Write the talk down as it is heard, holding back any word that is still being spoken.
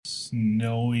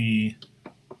snowy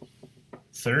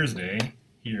Thursday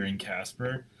here in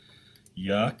Casper.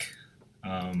 Yuck.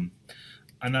 I'm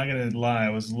not going to lie, I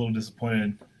was a little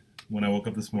disappointed when I woke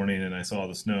up this morning and I saw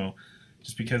the snow,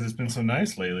 just because it's been so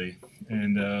nice lately.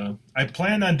 And I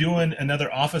planned on doing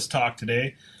another office talk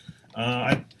today.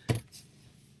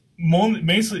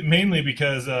 Mainly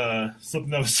because something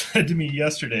that was said to me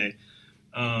yesterday.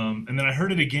 And then I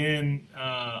heard it again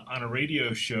on a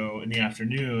radio show in the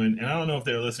afternoon, and I don't know if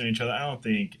they're listening to each other. I don't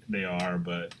think they are,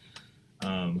 but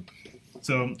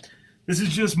so this is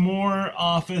just more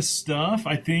office stuff.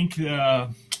 I think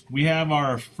we have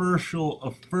our first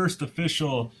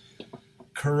official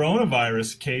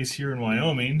coronavirus case here in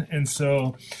Wyoming, and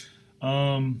so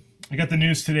I got the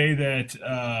news today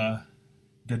that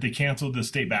they canceled the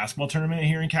state basketball tournament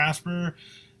here in Casper.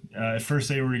 At first,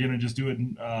 they were going to just do it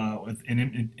in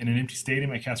an empty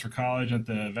stadium at Casper College at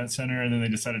the event center, and then they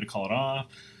decided to call it off.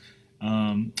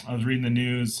 I was reading the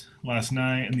news last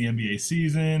night, and the NBA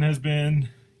season has been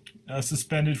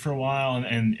suspended for a while,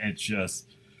 and it's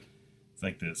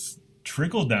like this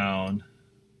trickle-down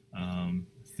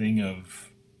thing of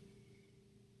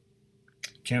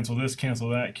cancel this, cancel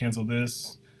that, cancel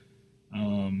this,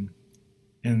 and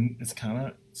it's kind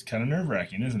of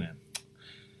nerve-wracking, isn't it?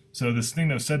 So this thing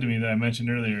that was said to me that I mentioned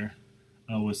earlier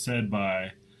was said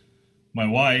by my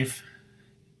wife.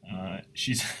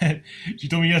 She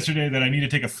told me yesterday that I need to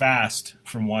take a fast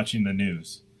from watching the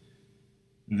news.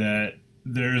 That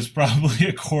there's probably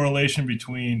a correlation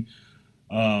between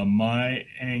my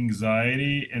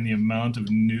anxiety and the amount of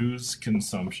news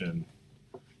consumption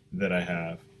that I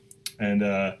have.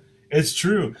 And it's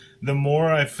true. The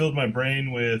more I filled my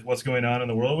brain with what's going on in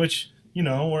the world, which, you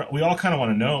know, we all kind of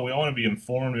want to know. We all want to be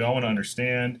informed. We all want to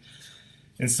understand.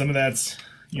 And some of that's,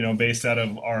 you know, based out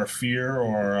of our fear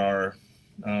or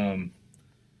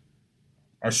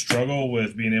our struggle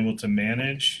with being able to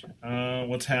manage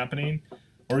what's happening,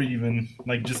 or even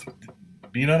like just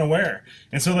being unaware.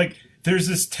 And so like there's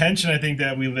this tension I think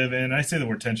that we live in. I say the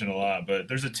word tension a lot, but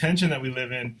there's a tension that we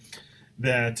live in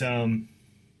that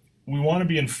we want to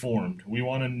be informed. We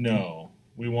want to know.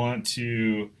 We want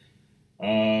to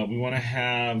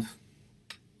have,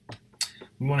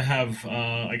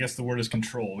 I guess the word is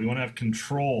control. We want to have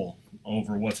control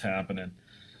over what's happening.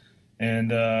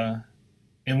 And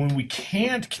when we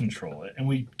can't control it, and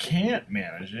we can't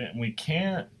manage it, and we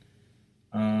can't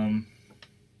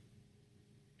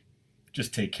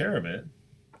just take care of it,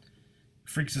 it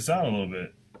freaks us out a little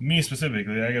bit. Me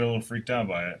specifically, I get a little freaked out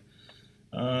by it.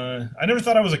 I never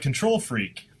thought I was a control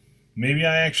freak. Maybe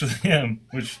I actually am,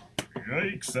 which,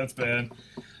 yikes, that's bad.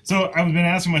 So I've been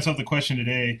asking myself the question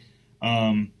today,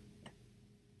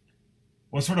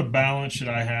 what sort of balance should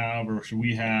I have, or should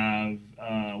we have,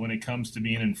 when it comes to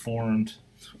being informed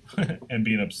and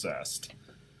being obsessed?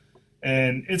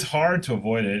 And it's hard to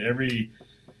avoid it.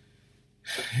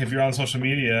 If you're on social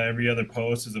media, every other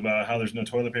post is about how there's no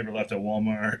toilet paper left at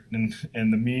Walmart, and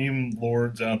the meme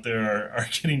lords out there are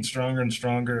getting stronger and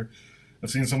stronger.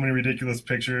 I've seen so many ridiculous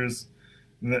pictures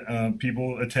that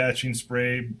people attaching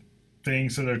spray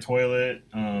things to their toilet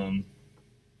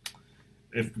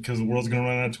because the world's going to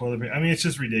run out of toilet paper. I mean, it's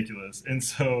just ridiculous. And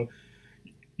so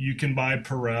you can buy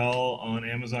Perel on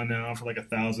Amazon now for like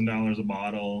 $1,000 a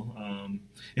bottle.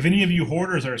 If any of you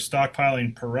hoarders are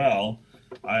stockpiling Perel,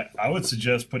 I would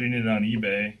suggest putting it on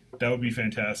eBay. That would be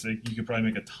fantastic. You could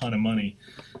probably make a ton of money.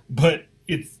 But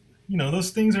it's, you know,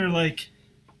 those things are like,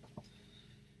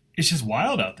 it's just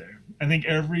wild out there. I think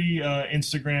every other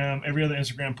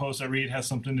Instagram post I read has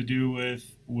something to do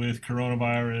with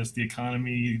coronavirus, the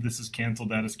economy, this is canceled,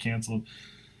 that is canceled.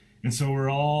 And so we're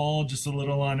all just a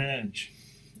little on edge.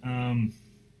 I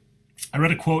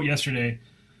read a quote yesterday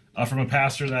from a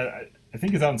pastor that I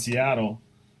think is out in Seattle,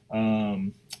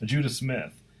 Judah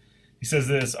Smith. He says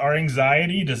this: our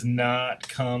anxiety does not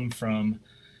come from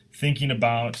thinking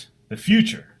about the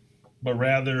future, but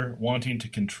rather wanting to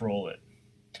control it.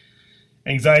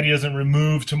 Anxiety doesn't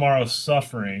remove tomorrow's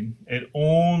suffering. It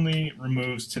only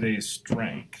removes today's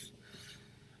strength,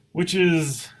 which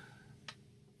is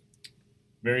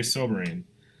very sobering.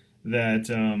 That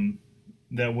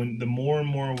when the more and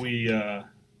more we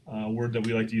word that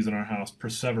we like to use in our house,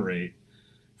 perseverate,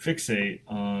 fixate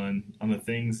on the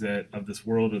things of this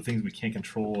world, or the things we can't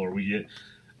control, or we get,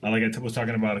 like I was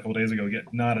talking about a couple days ago,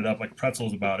 get knotted up like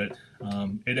pretzels about it.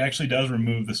 It actually does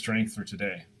remove the strength for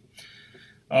today.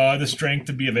 The strength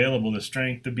to be available, the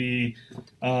strength to be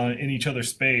in each other's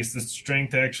space, the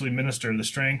strength to actually minister, the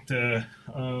strength to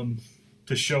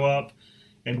show up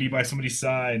and be by somebody's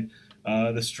side,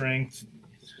 the strength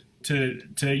to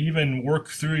even work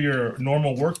through your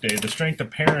normal workday, the strength to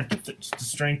parent, the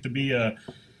strength to be a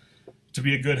to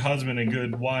be a good husband, a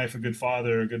good wife, a good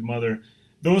father, a good mother.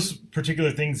 Those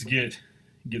particular things get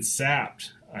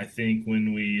sapped, I think,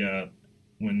 when we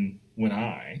when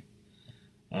I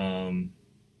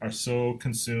are so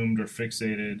consumed or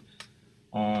fixated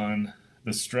on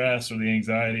the stress or the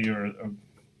anxiety or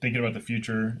thinking about the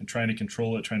future and trying to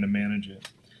control it, trying to manage it.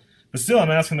 But still, I'm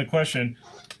asking the question,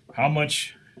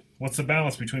 what's the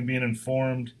balance between being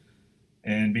informed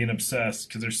and being obsessed?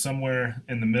 Because there's somewhere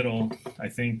in the middle, I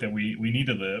think, that we need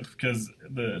to live, because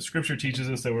the scripture teaches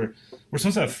us that we're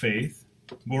supposed to have faith,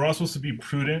 but we're also supposed to be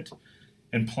prudent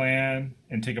and plan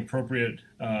and take appropriate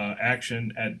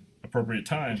action at appropriate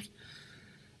times.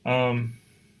 And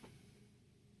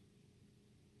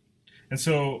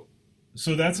so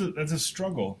that's a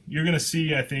struggle. You're going to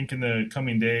see, I think, in the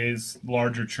coming days,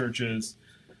 larger churches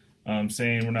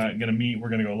saying we're not going to meet, we're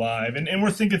going to go live, and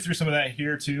we're thinking through some of that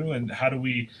here too. And how do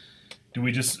we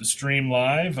just stream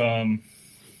live?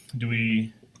 Do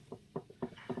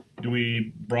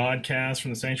we broadcast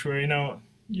from the sanctuary? I don't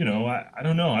know. I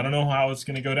don't know how it's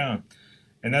going to go down,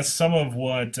 and that's some of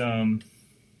what I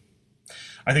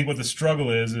think what the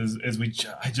struggle is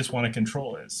I just want to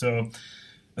control it. So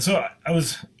I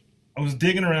was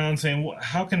digging around saying,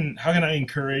 how can I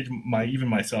encourage even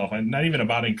myself? I'm not even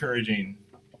about encouraging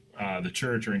the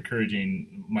church or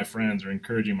encouraging my friends or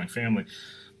encouraging my family,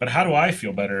 but how do I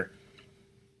feel better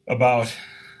about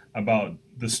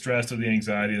the stress or the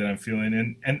anxiety that I'm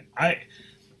feeling? And I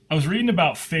was reading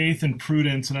about faith and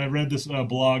prudence, and I read this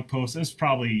blog post. This was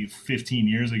probably 15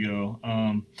 years ago,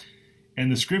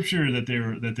 and the scripture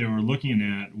that they were looking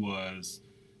at was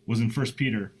in 1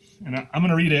 Peter, and I'm going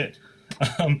to read it.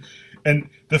 And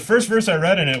the first verse I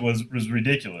read in it was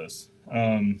ridiculous.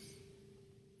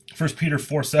 1 Peter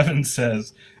 4:7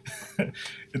 says,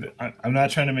 I'm not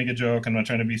trying to make a joke, I'm not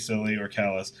trying to be silly or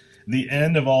callous. The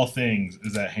end of all things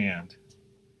is at hand.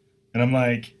 And I'm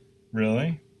like,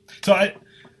 really?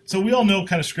 So we all know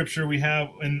kind of scripture we have,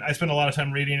 and I spend a lot of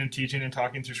time reading and teaching and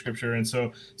talking through scripture, and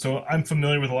so I'm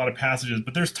familiar with a lot of passages,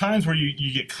 but there's times where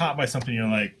you get caught by something, you're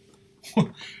like,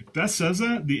 that says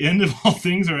that? The end of all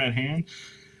things are at hand?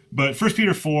 But 1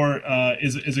 Peter 4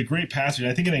 is a great passage.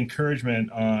 I think an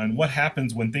encouragement on what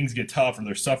happens when things get tough or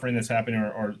there's suffering that's happening,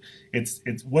 or it's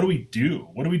what do we do?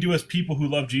 What do we do as people who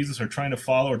love Jesus or trying to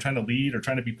follow or trying to lead or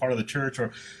trying to be part of the church?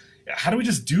 Or how do we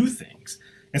just do things?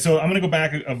 And so I'm going to go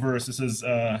back a verse. This is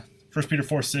 1 Peter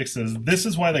 4:6 says, "This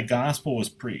is why the gospel was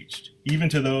preached, even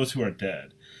to those who are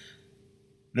dead,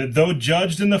 that though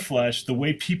judged in the flesh the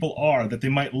way people are, that they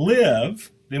might live,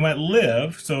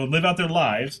 so live out their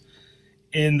lives,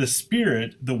 in the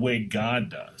Spirit the way God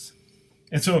does."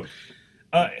 And so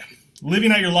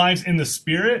living out your lives in the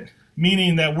Spirit,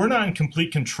 meaning that we're not in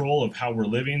complete control of how we're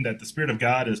living, that the Spirit of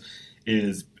God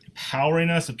is empowering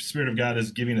us, the Spirit of God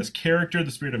is giving us character,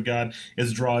 the Spirit of God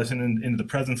is drawing us into the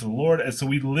presence of the Lord, and so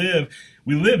we live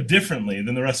differently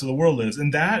than the rest of the world lives.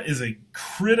 And that is a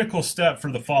critical step for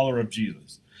the follower of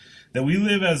Jesus, that we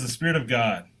live as the Spirit of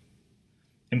God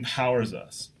empowers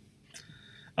us.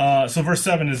 So verse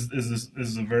 7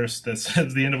 is a verse that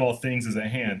says the end of all things is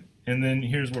at hand. And then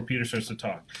here's where Peter starts to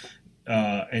talk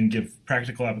and give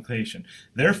practical application.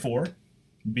 Therefore,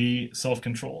 be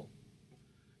self-controlled.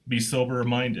 Be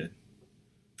sober-minded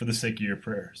for the sake of your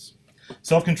prayers.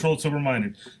 Self-controlled,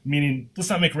 sober-minded, meaning let's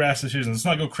not make rash decisions. Let's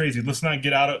not go crazy. Let's not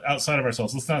get outside of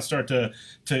ourselves. Let's not start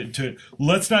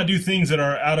let's not do things that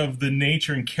are out of the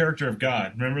nature and character of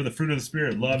God. Remember the fruit of the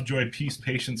Spirit: love, joy, peace,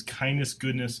 patience, kindness,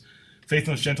 goodness,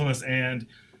 faithfulness, gentleness, and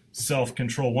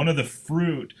self-control. One of the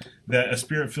fruit that a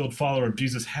Spirit-filled follower of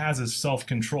Jesus has is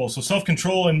self-control. So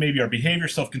self-control in maybe our behavior,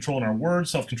 self-control in our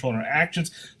words, self-control in our actions,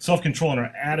 self-control in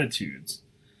our attitudes.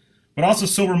 But also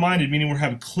sober-minded, meaning we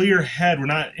have a clear head. We're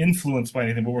not influenced by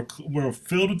anything, but we're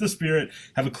filled with the Spirit,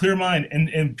 have a clear mind.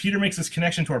 And Peter makes this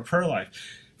connection to our prayer life.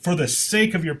 For the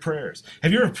sake of your prayers.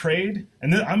 Have you ever prayed?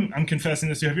 And I'm confessing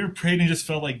this to you. Have you ever prayed and just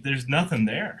felt like there's nothing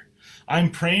there? I'm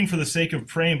praying for the sake of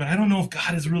praying, but I don't know if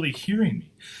God is really hearing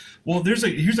me. Well,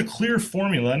 here's a clear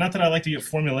formula. Not that I like to get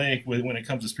formulaic when it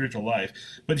comes to spiritual life,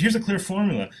 but here's a clear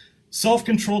formula.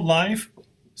 Self-controlled life,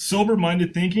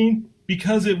 sober-minded thinking,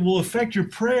 because it will affect your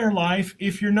prayer life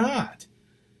if you're not.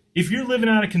 If you're living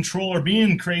out of control or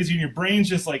being crazy and your brain's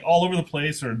just like all over the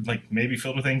place, or like maybe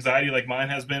filled with anxiety like mine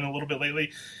has been a little bit lately,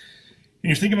 and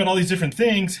you're thinking about all these different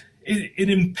things, it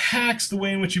impacts the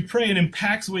way in which you pray. It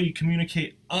impacts the way you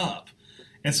communicate up.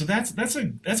 And so that's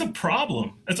a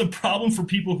problem. That's a problem for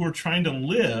people who are trying to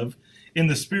live in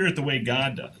the Spirit the way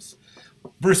God does.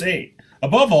 Verse 8,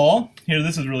 above all, here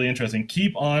this is really interesting,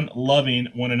 keep on loving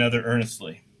one another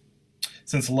earnestly,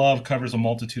 since love covers a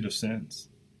multitude of sins.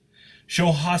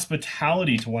 Show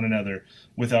hospitality to one another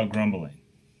without grumbling.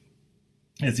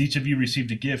 As each of you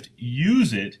received a gift,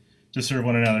 use it to serve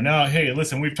one another. Now, hey,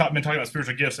 listen, we've been talking about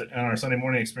spiritual gifts in our Sunday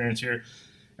morning experience here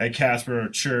at Casper, our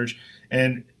church,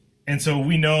 and so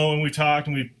we know, and we've talked,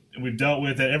 and we've dealt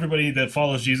with that everybody that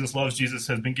follows Jesus, loves Jesus,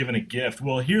 has been given a gift.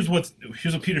 Well, here's what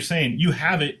Peter's saying. You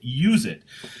have it, use it.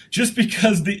 Just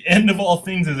because the end of all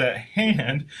things is at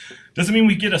hand doesn't mean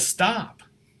we get to stop.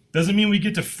 Doesn't mean we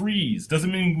get to freeze.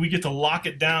 Doesn't mean we get to lock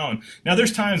it down. Now,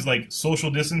 there's times like social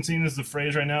distancing is the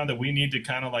phrase right now that we need to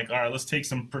kind of like, all right, let's take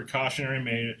some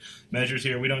precautionary measures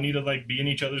here. We don't need to like be in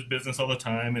each other's business all the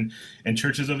time. And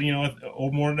churches of,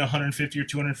 more than 150 or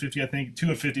 250, I think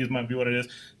 250 might be what it is.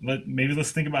 Maybe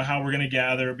let's think about how we're going to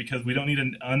gather, because we don't need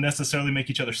to unnecessarily make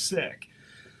each other sick.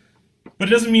 But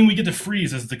it doesn't mean we get to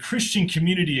freeze. As the Christian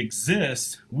community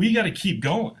exists, we got to keep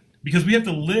going, because we have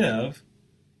to live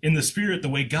in the Spirit the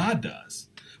way God does,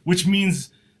 which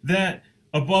means that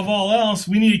above all else,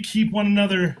 we need to keep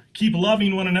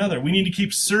loving one another. We need to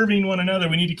keep serving one another.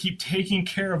 We need to keep taking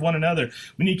care of one another.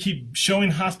 We need to keep showing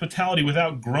hospitality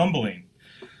without grumbling,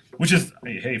 which is,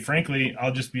 hey, frankly,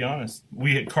 I'll just be honest.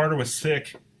 Carter was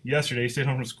sick yesterday. He stayed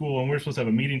home from school, and we were supposed to have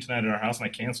a meeting tonight at our house, and I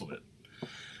canceled it.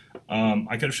 I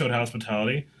could have showed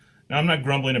hospitality. Now, I'm not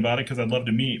grumbling about it because I'd love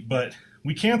to meet, but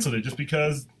we canceled it just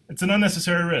because it's an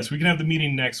unnecessary risk. We can have the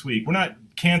meeting next week. We're not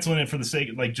canceling it for the sake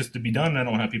of just to be done and I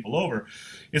don't have people over.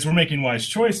 We're making wise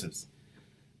choices.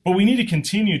 But we need to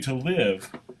continue to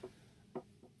live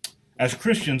as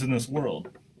Christians in this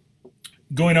world.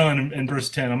 Going on in verse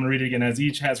 10, I'm going to read it again. As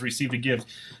each has received a gift,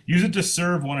 use it to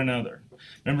serve one another.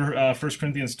 Remember 1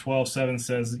 Corinthians 12:7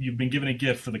 says, you've been given a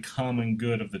gift for the common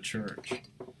good of the church.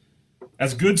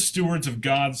 As good stewards of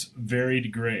God's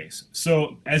varied grace.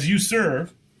 So as you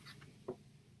serve,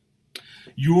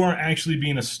 you are actually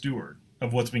being a steward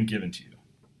of what's been given to you.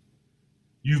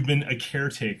 You've been a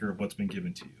caretaker of what's been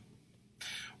given to you.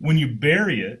 When you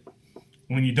bury it,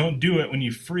 when you don't do it, when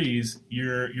you freeze,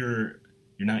 you're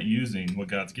not using what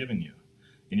God's given you,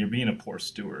 and you're being a poor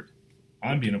steward.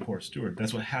 I'm being a poor steward.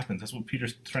 That's what happens. That's what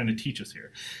Peter's trying to teach us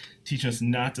here. Teach us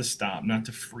not to stop, not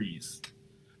to freeze.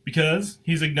 Because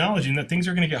he's acknowledging that things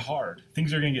are going to get hard.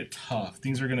 Things are going to get tough.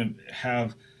 Things are going to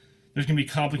have... There's going to be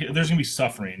complicated. There's going to be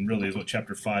suffering, really, is what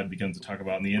chapter 5 begins to talk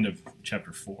about in the end of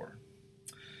chapter 4.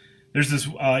 There's this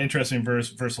interesting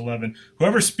verse 11.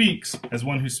 Whoever speaks as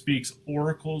one who speaks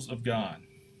oracles of God.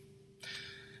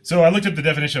 So I looked up the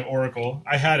definition of oracle.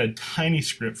 I had a tiny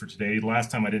script for today.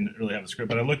 Last time I didn't really have a script,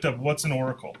 but I looked up what's an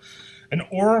oracle. An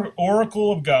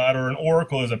oracle of God, or an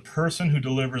oracle, is a person who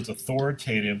delivers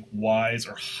authoritative, wise,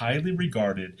 or highly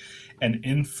regarded and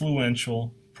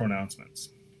influential pronouncements.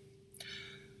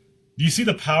 Do you see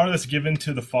the power that's given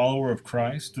to the follower of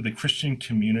Christ, to the Christian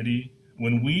community,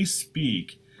 when we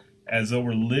speak as though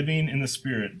we're living in the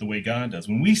Spirit the way God does?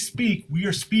 When we speak, we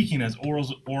are speaking as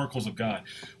oracles of God.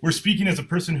 We're speaking as a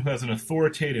person who has an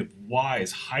authoritative,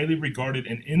 wise, highly regarded,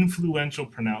 and influential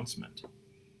pronouncement.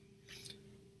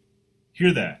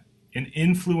 Hear that. An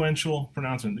influential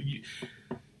pronouncement.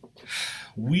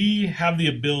 We have the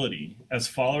ability, as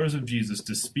followers of Jesus,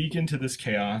 to speak into this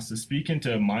chaos, to speak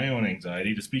into my own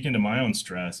anxiety, to speak into my own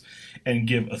stress, and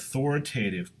give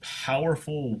authoritative,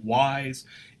 powerful, wise,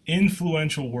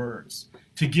 influential words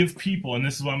to give people, and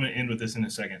this is why I'm going to end with this in a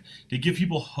second, to give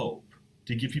people hope.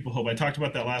 To give people hope. I talked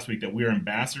about that last week, that we are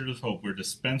ambassadors of hope. We're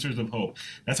dispensers of hope.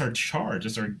 That's our charge.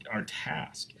 That's our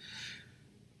task.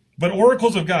 But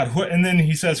oracles of God, and then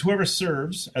he says, whoever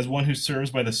serves as one who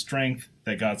serves by the strength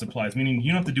that God supplies, meaning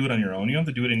you don't have to do it on your own. You don't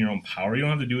have to do it in your own power. You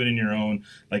don't have to do it in your own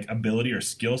ability or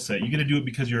skill set. You get to do it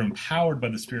because you're empowered by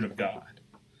the Spirit of God.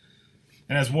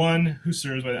 And as one who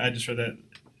serves, I just read that,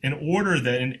 in order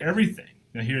that in everything,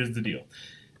 now here's the deal,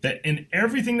 that in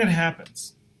everything that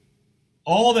happens,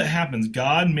 all that happens,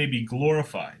 God may be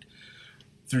glorified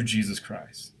through Jesus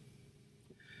Christ.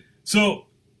 So,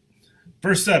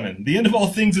 verse 7, the end of all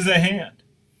things is at hand.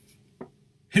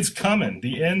 It's coming.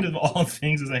 The end of all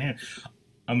things is at hand.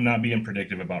 I'm not being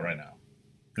predictive about right now.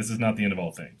 This is not the end of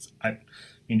all things. I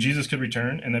mean, Jesus could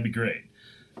return, and that'd be great.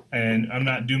 And I'm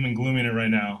not doom and glooming it right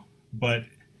now. But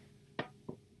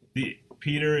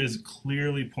Peter is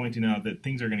clearly pointing out that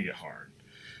things are going to get hard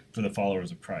for the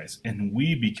followers of Christ. And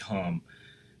we become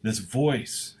this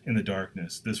voice in the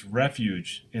darkness, this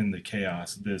refuge in the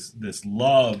chaos, this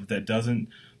love that doesn't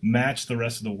match the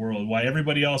rest of the world. While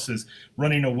everybody else is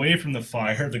running away from the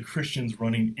fire, the Christians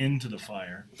running into the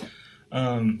fire.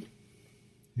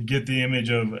 You get the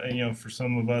image of, for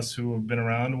some of us who have been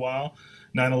around a while,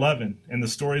 9/11 and the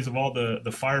stories of all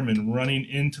the firemen running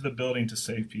into the building to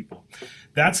save people.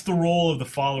 That's the role of the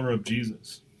follower of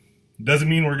Jesus. Doesn't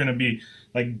mean we're going to be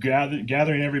like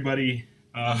gathering everybody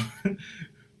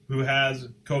who has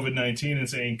COVID-19 and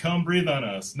saying, come breathe on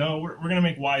us. No, we're going to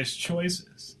make wise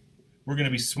choices. We're going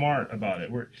to be smart about it.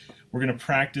 We're going to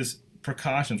practice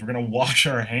precautions. We're going to wash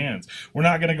our hands. We're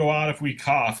not going to go out if we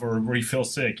cough or we feel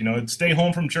sick. Stay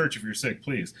home from church if you're sick,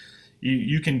 please.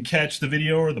 You can catch the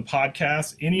video or the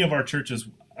podcast. Any of our churches,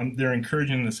 they're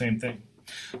encouraging the same thing.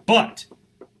 But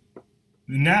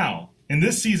now, in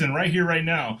this season, right here, right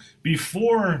now,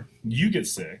 before you get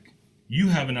sick, you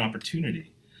have an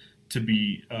opportunity to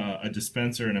be a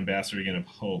dispenser and ambassador again of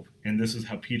hope. And this is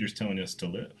how Peter's telling us to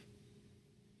live.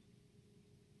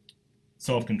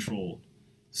 Self-controlled,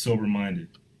 sober-minded.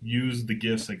 Use the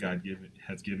gifts that God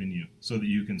has given you so that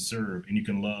you can serve and you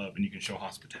can love and you can show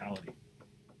hospitality.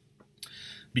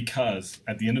 Because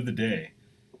at the end of the day,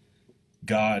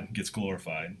 God gets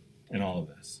glorified in all of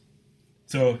this.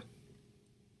 So,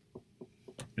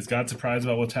 is God surprised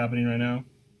about what's happening right now?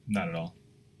 Not at all.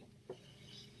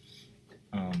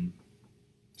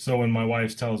 So when my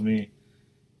wife tells me,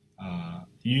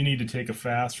 you need to take a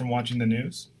fast from watching the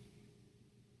news,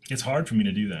 it's hard for me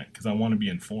to do that because I want to be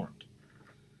informed.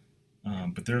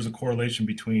 But there's a correlation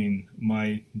between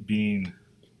my being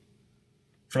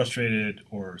frustrated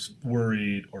or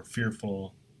worried or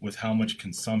fearful with how much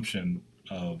consumption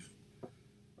of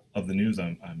the news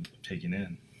I'm taking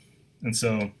in. And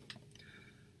so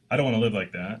I don't want to live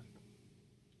like that.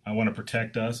 I want to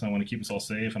protect us. I want to keep us all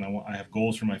safe, and I have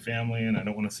goals for my family, and I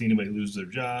don't want to see anybody lose their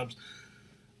jobs.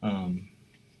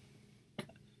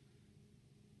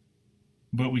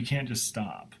 But we can't just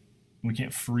stop. We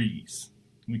can't freeze.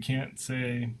 We can't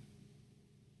say,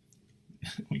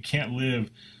 we can't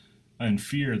live in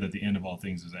fear that the end of all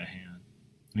things is at hand.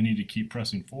 We need to keep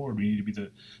pressing forward. We need to be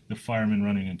the firemen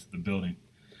running into the building,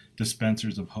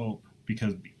 dispensers of hope,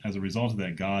 because as a result of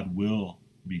that, God will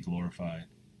be glorified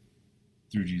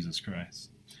through Jesus Christ.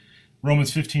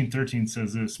 Romans 15:13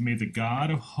 says this, may the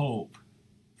God of hope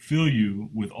fill you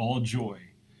with all joy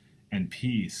and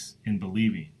peace in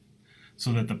believing,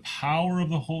 so that the power of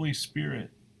the Holy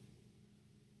Spirit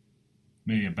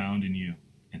may abound in you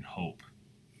in hope.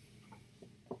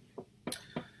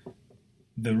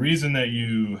 The reason that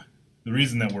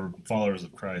we're followers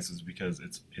of Christ is because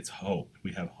it's hope.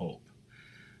 We have hope.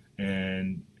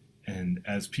 And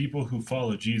as people who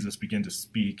follow Jesus begin to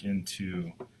speak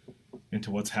into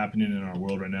what's happening in our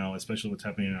world right now, especially what's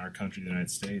happening in our country, the United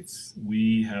States,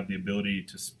 we have the ability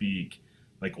to speak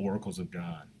like oracles of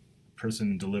God. A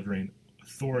person delivering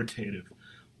authoritative,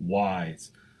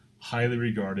 wise, highly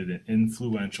regarded, and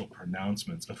influential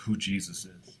pronouncements of who Jesus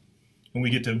is. And we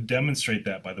get to demonstrate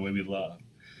that by the way we love,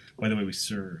 by the way we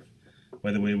serve,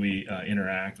 by the way we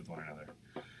interact with one another.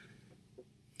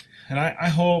 And I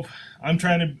hope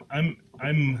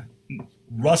I'm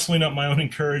rustling up my own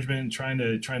encouragement, trying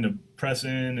to press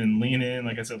in and lean in,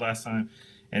 like I said last time,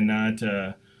 and not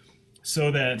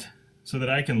so that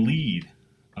I can lead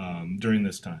during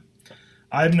this time.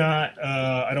 I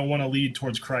don't want to lead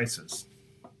towards crisis,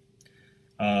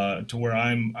 to where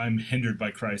I'm hindered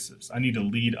by crisis. I need to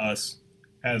lead us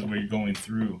as we're going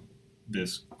through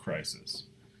this crisis.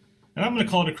 And I'm going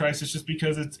to call it a crisis just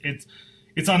because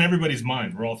it's on everybody's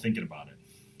mind. We're all thinking about it.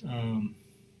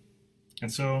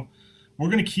 And so we're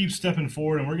going to keep stepping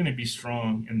forward, and we're going to be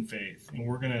strong in faith.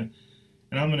 And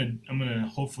I'm going to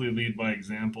hopefully lead by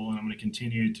example, and I'm going to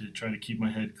continue to try to keep my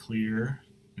head clear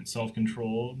and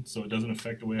self-controlled so it doesn't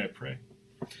affect the way I pray.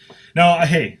 Now,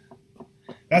 hey,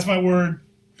 that's my word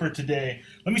for today.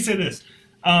 Let me say this.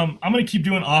 I'm going to keep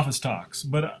doing office talks,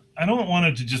 but I don't want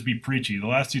it to just be preachy. The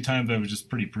last 2 times I was just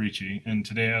pretty preachy, and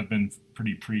today I've been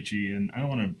pretty preachy, and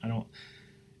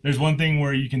there's one thing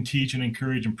where you can teach and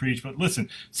encourage and preach, but listen,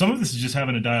 some of this is just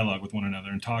having a dialogue with one another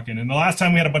and talking. And the last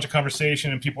time we had a bunch of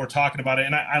conversation and people were talking about it,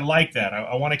 and I like that.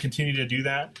 I want to continue to do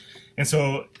that. And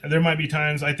so there might be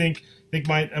times I think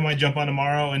I might jump on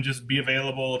tomorrow and just be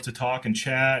available to talk and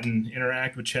chat and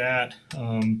interact with chat,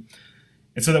 and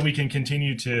so that we can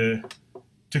continue to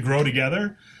grow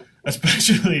together,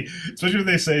 especially if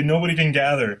they say nobody can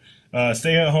gather.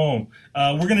 Stay at home.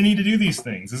 We're going to need to do these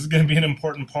things. This is going to be an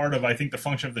important part of, I think, the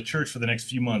function of the church for the next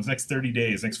few months, next 30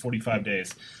 days, next 45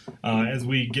 days, as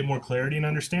we get more clarity and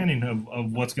understanding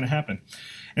of what's going to happen.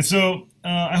 And so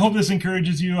I hope this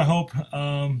encourages you. I hope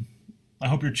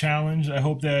you're challenged. I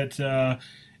hope that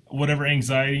whatever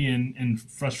anxiety and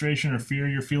frustration or fear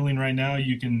you're feeling right now,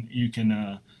 you can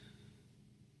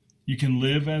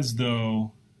live as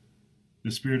though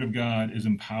the Spirit of God is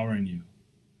empowering you,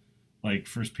 like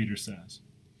 1 Peter says.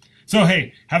 So,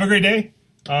 hey, have a great day.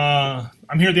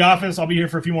 I'm here at the office. I'll be here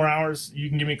for a few more hours. You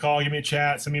can give me a call, give me a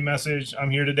chat, send me a message.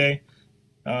 I'm here today.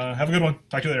 Have a good one.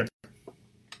 Talk to you later.